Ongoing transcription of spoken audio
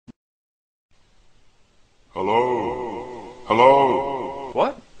Hello? Hello?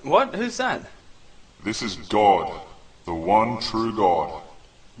 What? What? Who's that? This is God, the one true God.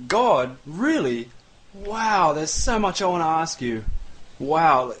 God? Really? Wow, there's so much I want to ask you.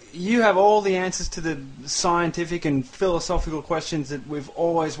 Wow, you have all the answers to the scientific and philosophical questions that we've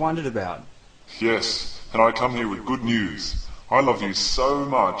always wondered about. Yes, and I come here with good news. I love you so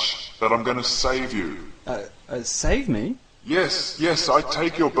much that I'm going to save you. Save me? Yes, I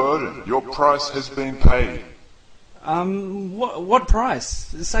take your burden. Your price has been paid. What price?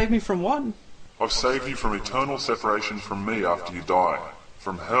 Save me from what? I've saved you from eternal separation from me after you die.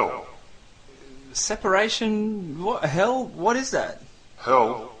 From hell. Separation? What? Hell? What is that?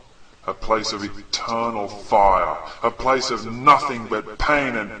 Hell, a place of eternal fire, a place of nothing but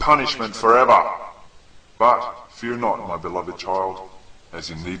pain and punishment forever. But fear not, my beloved child,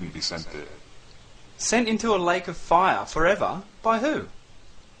 as you needn't be sent there. Sent into a lake of fire forever? By who?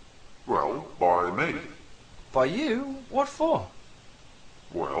 Well, by me. By you? What for?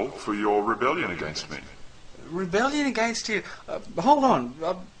 Well, for your rebellion against me. Rebellion against you? Hold on.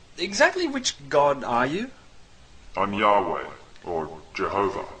 Exactly which God are you? I'm Yahweh, or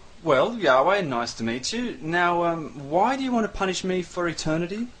Jehovah. Well, Yahweh, nice to meet you. Now, why do you want to punish me for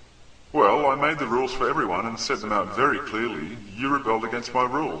eternity? Well, I made the rules for everyone and set them out very clearly. You rebelled against my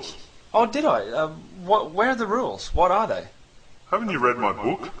rules. Oh, did I? Where are the rules? What are they? Haven't you read my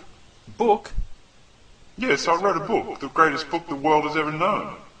book? Book? Yes, I wrote a book, the greatest book the world has ever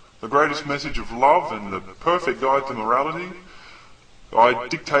known. The greatest message of love and the perfect guide to morality. I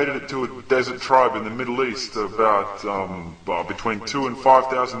dictated it to a desert tribe in the Middle East about, between 2,000 and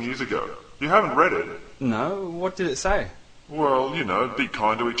 5,000 years ago. You haven't read it? No, what did it say? Well, you know, be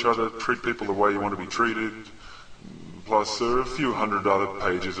kind to each other, treat people the way you want to be treated. Plus a few hundred other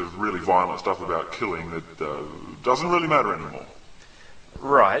pages of really violent stuff about killing that doesn't really matter anymore.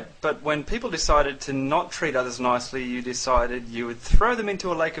 Right, but when people decided to not treat others nicely, you decided you would throw them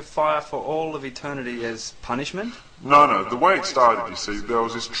into a lake of fire for all of eternity as punishment? No, the way it started, you see, there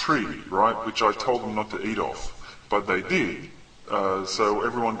was this tree, right, which I told them not to eat off. But they did, so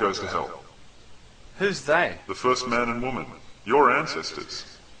everyone goes to hell. Who's they? The first man and woman, your ancestors.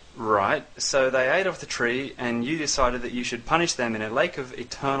 Right, so they ate off the tree and you decided that you should punish them in a lake of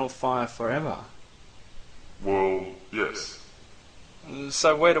eternal fire forever. Well, yes.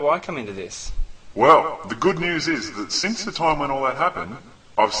 So where do I come into this? Well, the good news is that since the time when all that happened,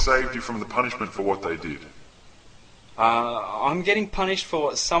 I've saved you from the punishment for what they did. I'm getting punished for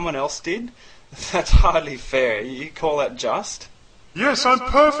what someone else did? That's hardly fair. You call that just? Yes, I'm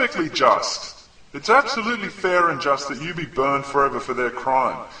perfectly just. It's absolutely fair and just that you be burned forever for their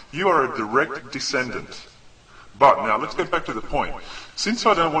crime. You are a direct descendant. But now let's get back to the point. Since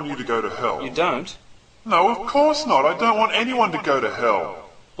I don't want you to go to hell... You don't? No, of course not. I don't want anyone to go to hell.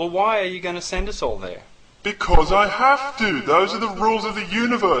 Well, why are you going to send us all there? Because I have to. Those are the rules of the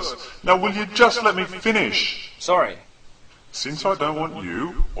universe. Now will you just let me finish? Sorry. Since I don't want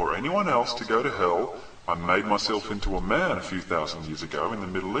you or anyone else to go to hell, I made myself into a man a few thousand years ago in the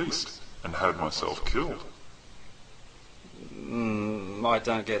Middle East and had myself killed. I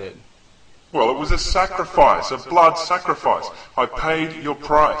don't get it. Well, it was a sacrifice, a blood sacrifice. I paid your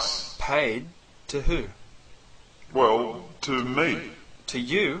price. Paid? To who? Well, to me. To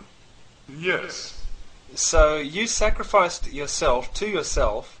you? Yes. So you sacrificed yourself to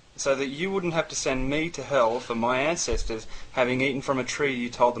yourself so that you wouldn't have to send me to hell for my ancestors having eaten from a tree you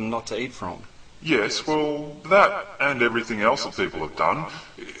told them not to eat from. Yes, well, that and everything else that people have done.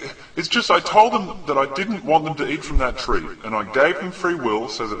 It's just I told them that I didn't want them to eat from that tree, and I gave them free will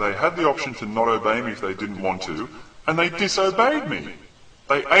so that they had the option to not obey me if they didn't want to, and they disobeyed me.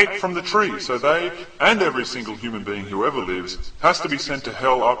 They ate from the tree, so they, and every single human being who ever lives, has to be sent to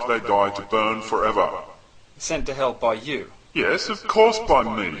hell after they die to burn forever. Sent to hell by you? Yes, of course by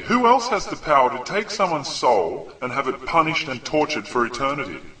me. Who else has the power to take someone's soul and have it punished and tortured for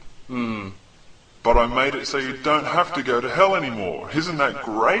eternity? But I made it so you don't have to go to hell anymore. Isn't that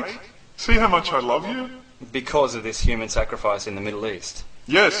great? See how much I love you? Because of this human sacrifice in the Middle East?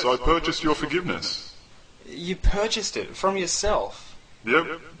 Yes, I purchased your forgiveness. You purchased it from yourself?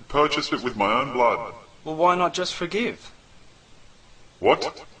 Yep, purchased it with my own blood. Well, why not just forgive?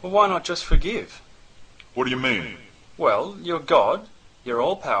 What? Well, why not just forgive? What do you mean? Well, you're God, you're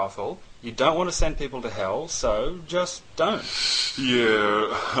all-powerful, you don't want to send people to hell, so just don't.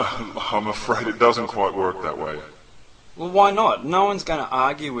 Yeah, I'm afraid it doesn't quite work that way. Well, why not? No one's going to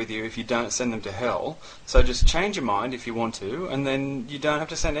argue with you if you don't send them to hell, so just change your mind if you want to, and then you don't have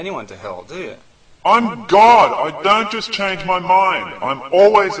to send anyone to hell, do you? I'm God. I don't just change my mind. I'm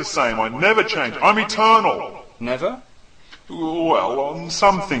always the same. I never change. I'm eternal. Never? Well, on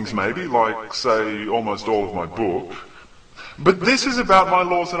some things maybe, like, say, almost all of my book. But this is about my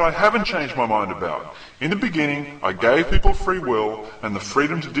laws that I haven't changed my mind about. In the beginning, I gave people free will and the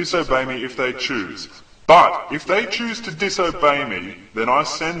freedom to disobey me if they choose. But if they choose to disobey me, then I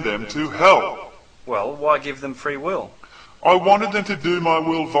send them to hell. Well, why give them free will? I wanted them to do my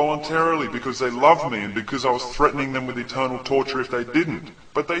will voluntarily because they loved me and because I was threatening them with eternal torture if they didn't.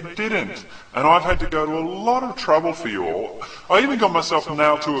 But they didn't. And I've had to go to a lot of trouble for you all. I even got myself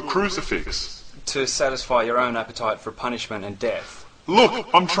nailed to a crucifix. To satisfy your own appetite for punishment and death. Look,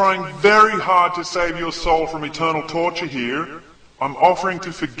 I'm trying very hard to save your soul from eternal torture here. I'm offering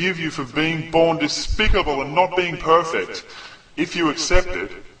to forgive you for being born despicable and not being perfect. If you accept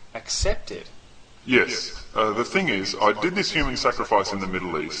it... Accept it? Yes. The thing is, I did this human sacrifice in the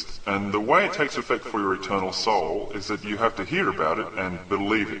Middle East, and the way it takes effect for your eternal soul is that you have to hear about it and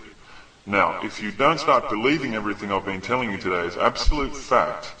believe it. Now, if you don't start believing everything I've been telling you today is absolute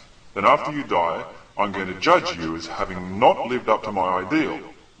fact, then after you die, I'm going to judge you as having not lived up to my ideal,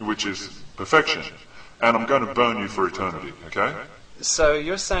 which is perfection, and I'm going to burn you for eternity, okay? So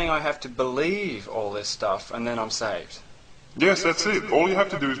you're saying I have to believe all this stuff and then I'm saved? Yes, that's it. All you have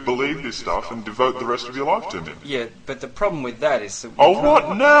to do is believe this stuff and devote the rest of your life to me. Yeah, but the problem with that is that... Oh,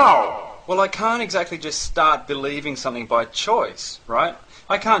 what now? Well, I can't exactly just start believing something by choice, right?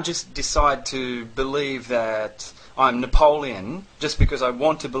 I can't just decide to believe that I'm Napoleon just because I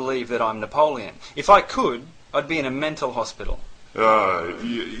want to believe that I'm Napoleon. If I could, I'd be in a mental hospital.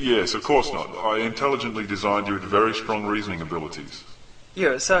 Yes, of course not. I intelligently designed you with very strong reasoning abilities.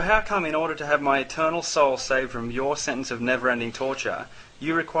 Yeah, so how come in order to have my eternal soul saved from your sentence of never-ending torture,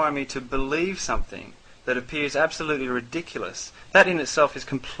 you require me to believe something that appears absolutely ridiculous? That in itself is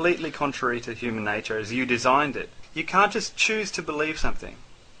completely contrary to human nature as you designed it. You can't just choose to believe something.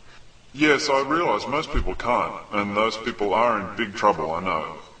 Yes, I realise most people can't, and those people are in big trouble, I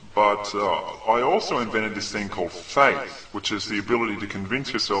know. But I also invented this thing called faith, which is the ability to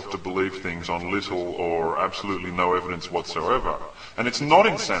convince yourself to believe things on little or absolutely no evidence whatsoever. And it's not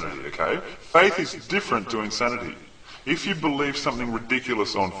insanity, okay? Faith is different to insanity. If you believe something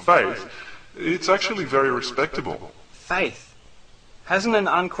ridiculous on faith, it's actually very respectable. Faith? Hasn't an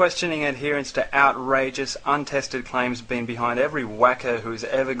unquestioning adherence to outrageous, untested claims been behind every whacker who's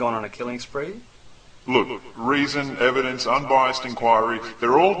ever gone on a killing spree? Look, reason, evidence, unbiased inquiry,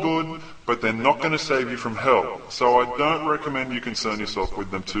 they're all good, but they're not going to save you from hell. So I don't recommend you concern yourself with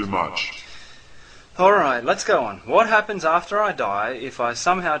them too much. Alright, let's go on. What happens after I die if I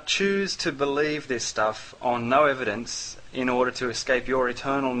somehow choose to believe this stuff on no evidence in order to escape your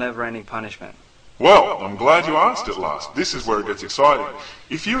eternal never-ending punishment? Well, I'm glad you asked at last. This is where it gets exciting.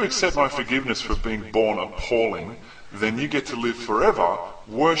 If you accept my forgiveness for being born appalling, then you get to live forever,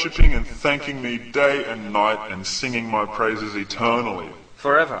 worshipping and thanking me day and night and singing my praises eternally.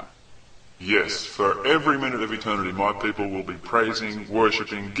 Forever? Yes, for every minute of eternity my people will be praising,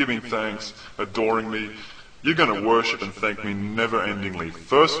 worshipping, giving thanks, adoring me. You're going to worship and thank me never-endingly,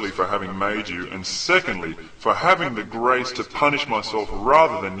 firstly for having made you, and secondly for having the grace to punish myself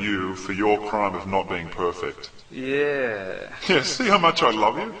rather than you for your crime of not being perfect. Yeah. Yeah, see how much I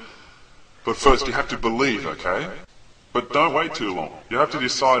love you? But first you have to believe, okay? But don't wait too long. You have to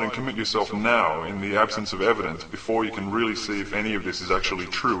decide and commit yourself now in the absence of evidence before you can really see if any of this is actually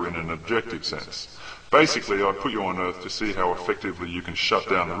true in an objective sense. Basically, I put you on Earth to see how effectively you can shut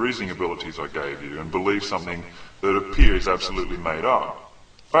down the reasoning abilities I gave you and believe something that appears absolutely made up.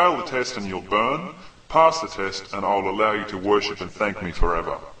 Fail the test and you'll burn. Pass the test and I'll allow you to worship and thank me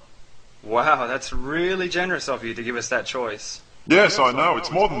forever. Wow, that's really generous of you to give us that choice. Yes, I know. It's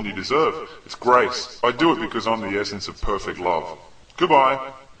more than you deserve. It's grace. I do it because I'm the essence of perfect love.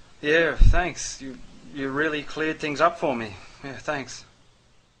 Goodbye. Yeah, thanks. You really cleared things up for me. Yeah, thanks.